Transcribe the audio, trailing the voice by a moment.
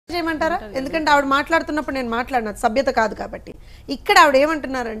చేయమంటారా? ఎందుకంటే ఆవిడ మాట్లాడుతున్నప్పుడు నేను మాట్లాడిన సభ్యత కాదు కాబట్టి. ఇక్కడ ఆవిడ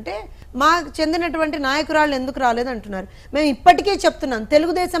ఏమంటున్నారంటే మాకు చెందినటువంటి నాయకురాళ్ళు ఎందుకు రాలేదు అంటున్నారు. మేము ఇప్పటికే చెప్తున్నాం,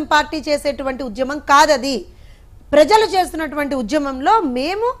 తెలుగుదేశం పార్టీ చేసేటువంటి ఉద్యమం కాదది, ప్రజలు చేస్తున్నటువంటి ఉద్యమంలో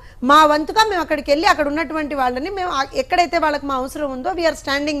మేము మా వంతుగా మేము అక్కడికి వెళ్ళి అక్కడ ఉన్నటువంటి వాళ్ళని మేము ఎక్కడైతే వాళ్ళకి మా అవసరం ఉందో వీఆర్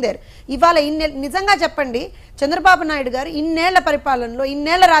స్టాండింగ్ దేర్. ఇవాళ నిజంగా చెప్పండి, చంద్రబాబు నాయుడు గారు ఇన్నేళ్ల పరిపాలనలో,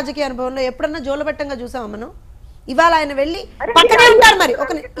 ఇన్నేళ్ల రాజకీయ అనుభవంలో ఎప్పుడన్నా జోలబెట్టంగా చూసామా మనం? ఇవాళ ఆయన వెళ్ళి పక్కనే ఉంటారు. మరి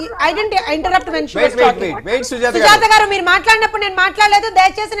ఒక సుజాత గారు మీరు మాట్లాడినప్పుడు నేను మాట్లాడలేదు,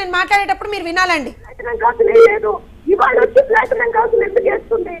 దయచేసి నేను మాట్లాడేటప్పుడు మీరు వినాలండి.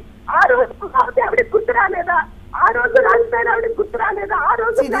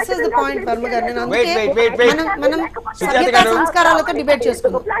 సంస్కారాలతో డిబేట్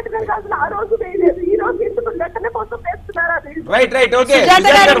చేసుకున్నాం.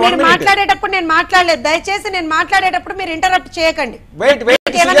 మాట్లాడేటప్పుడు నేను మాట్లాడలేదు, దయచేసి నేను మాట్లాడేటప్పుడు మీరు ఇంటరప్ట్ చేయకండి.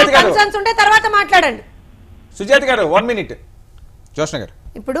 కన్సర్న్స్ ఉంటే తర్వాత మాట్లాడండి. సుజాత గారు 1 minute. జోష్న గారు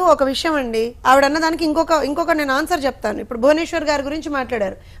ఇప్పుడు ఒక విషయం అండి, ఆవిడ అన్నదానికి ఇంకొక నేను ఆన్సర్ చెప్తాను. ఇప్పుడు భువనేశ్వర్ గారి గురించి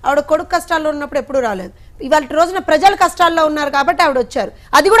మాట్లాడారు. ఆవిడ కొడుకు కష్టాల్లో ఉన్నప్పుడు ఎప్పుడు రాలేదు, ఇవాళ రోజున ప్రజలు కష్టాల్లో ఉన్నారు కాబట్టి ఆవిడ వచ్చారు.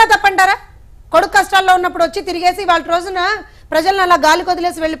 అది కూడా తప్పంటారా? కొడుకు కష్టాల్లో ఉన్నప్పుడు వచ్చి తిరిగేసి ఇవాళ రోజున ప్రజలను అలా గాలి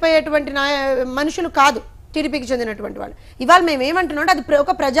కొదిలేసి వెళ్ళిపోయేటువంటి మనుషులు కాదు టీడీపీకి చెందినటువంటి వాళ్ళు. ఇవాళ మేము ఏమంటున్నాం అంటే అది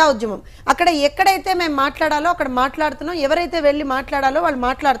ఒక ప్రజా ఉద్యమం. అక్కడ ఎక్కడైతే మేము మాట్లాడాలో అక్కడ మాట్లాడుతున్నాం, ఎవరైతే వెళ్ళి మాట్లాడాలో వాళ్ళు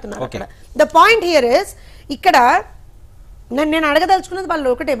మాట్లాడుతున్నారు. అక్కడ ద పాయింట్ హియర్ ఇస్, ఇక్కడ నేను అడగదలుచుకున్నది వాళ్ళు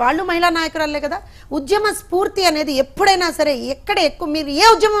ఒకటే, వాళ్ళు మహిళా నాయకురాలే కదా. ఉద్యమ స్ఫూర్తి అనేది ఎప్పుడైనా సరే ఎక్కడ ఎక్కువ, మీరు ఏ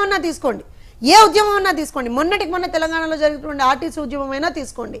ఉద్యమం అన్నా తీసుకోండి, ఏ ఉద్యమం అన్నా తీసుకోండి, మొన్నటికి మొన్న తెలంగాణలో జరిగినటువంటి ఆర్టీసీ ఉద్యమం అయినా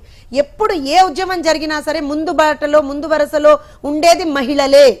తీసుకోండి, ఎప్పుడు ఏ ఉద్యమం జరిగినా సరే ముందు బాటలో ముందు వరుసలో ఉండేది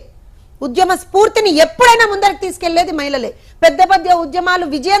మహిళలే. ఉద్యమ స్ఫూర్తిని ఎప్పుడైనా ముందరికి తీసుకెళ్లేది మహిళలే. పెద్ద పెద్ద ఉద్యమాలు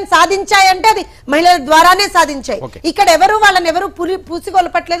విజయం సాధించాయంటే అది మహిళల ద్వారానే సాధించాయి. ఇక్కడ ఎవరు వాళ్ళని ఎవరు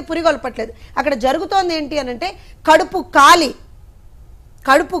పూసిగొల్పట్లేదు, పురిగొల్పట్లేదు. అక్కడ జరుగుతోంది ఏంటి అనంటే కడుపు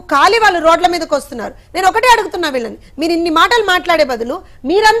కాలి వాళ్ళు రోడ్ల మీదకి వస్తున్నారు. నేను ఒకటే అడుగుతున్నా వీళ్ళని, మీరు ఇన్ని మాటలు మాట్లాడే బదులు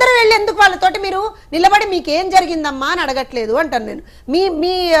మీరందరూ వెళ్ళి ఎందుకు వాళ్ళతోటి మీరు నిలబడి మీకేం జరిగిందమ్మా అని అడగట్లేదు అంటాను నేను.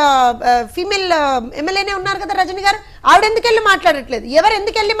 మీ ఫీమేల్ ఎమ్మెల్యేనే ఉన్నారు కదా రజని గారు, ఆవిడ ఎందుకు వెళ్ళి మాట్లాడట్లేదు? ఎవరు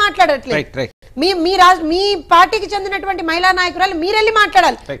ఎందుకు వెళ్ళి మాట్లాడట్లేదు? మీ పార్టీకి చెందినటువంటి మహిళా నాయకురాలు మీరు వెళ్ళి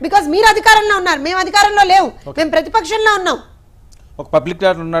మాట్లాడాలి. బికాస్ మీరు అధికారంలో ఉన్నారు, మేము అధికారంలో లేవు, మేము ప్రతిపక్షంలో ఉన్నాం. ఒక పబ్లిక్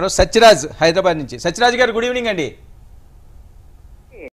ఉన్నారు సత్యరాజ్ హైదరాబాద్ నుంచి. సత్యరాజ్ గారు గుడ్ ఈవినింగ్ అండి.